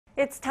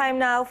It's time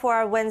now for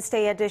our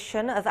Wednesday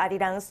edition of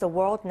Arirang's The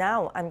World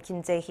Now. I'm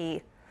Kim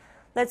Jae-hee.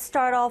 Let's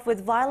start off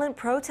with violent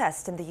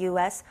protests in the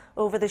U.S.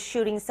 over the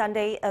shooting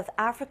Sunday of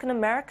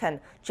African-American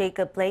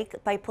Jacob Blake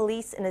by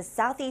police in a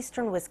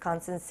southeastern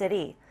Wisconsin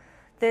city.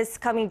 This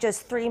coming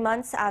just 3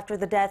 months after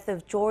the death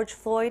of George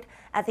Floyd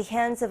at the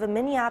hands of a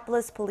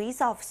Minneapolis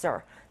police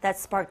officer that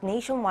sparked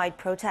nationwide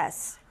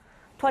protests.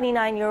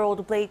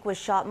 29-year-old Blake was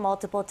shot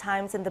multiple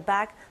times in the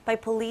back by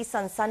police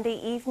on Sunday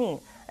evening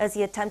as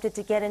he attempted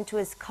to get into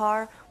his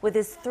car with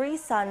his 3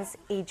 sons,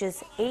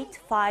 ages 8,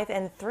 5,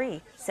 and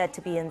 3, said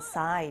to be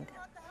inside.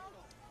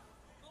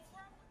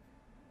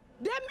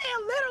 That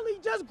man literally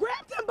just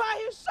grabbed him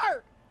by his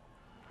shirt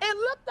and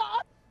looked the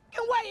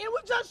other way and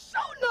was just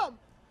shooting him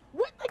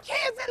with the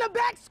kids in the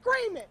back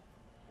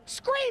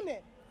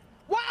screaming.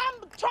 While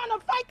I'm trying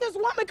to fight this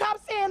woman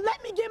cop saying,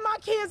 "Let me get my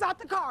kids out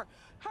the car."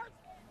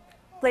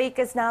 Blake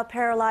is now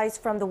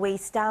paralyzed from the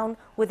waist down,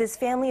 with his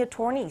family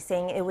attorney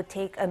saying it would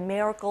take a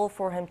miracle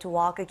for him to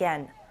walk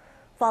again.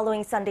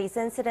 Following Sunday's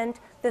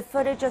incident, the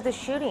footage of the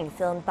shooting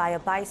filmed by a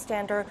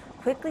bystander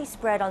quickly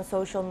spread on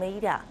social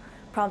media,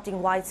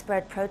 prompting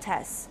widespread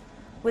protests.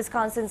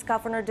 Wisconsin's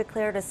governor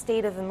declared a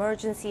state of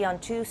emergency on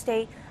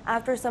Tuesday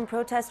after some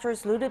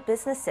protesters looted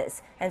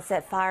businesses and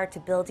set fire to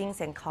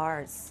buildings and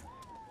cars.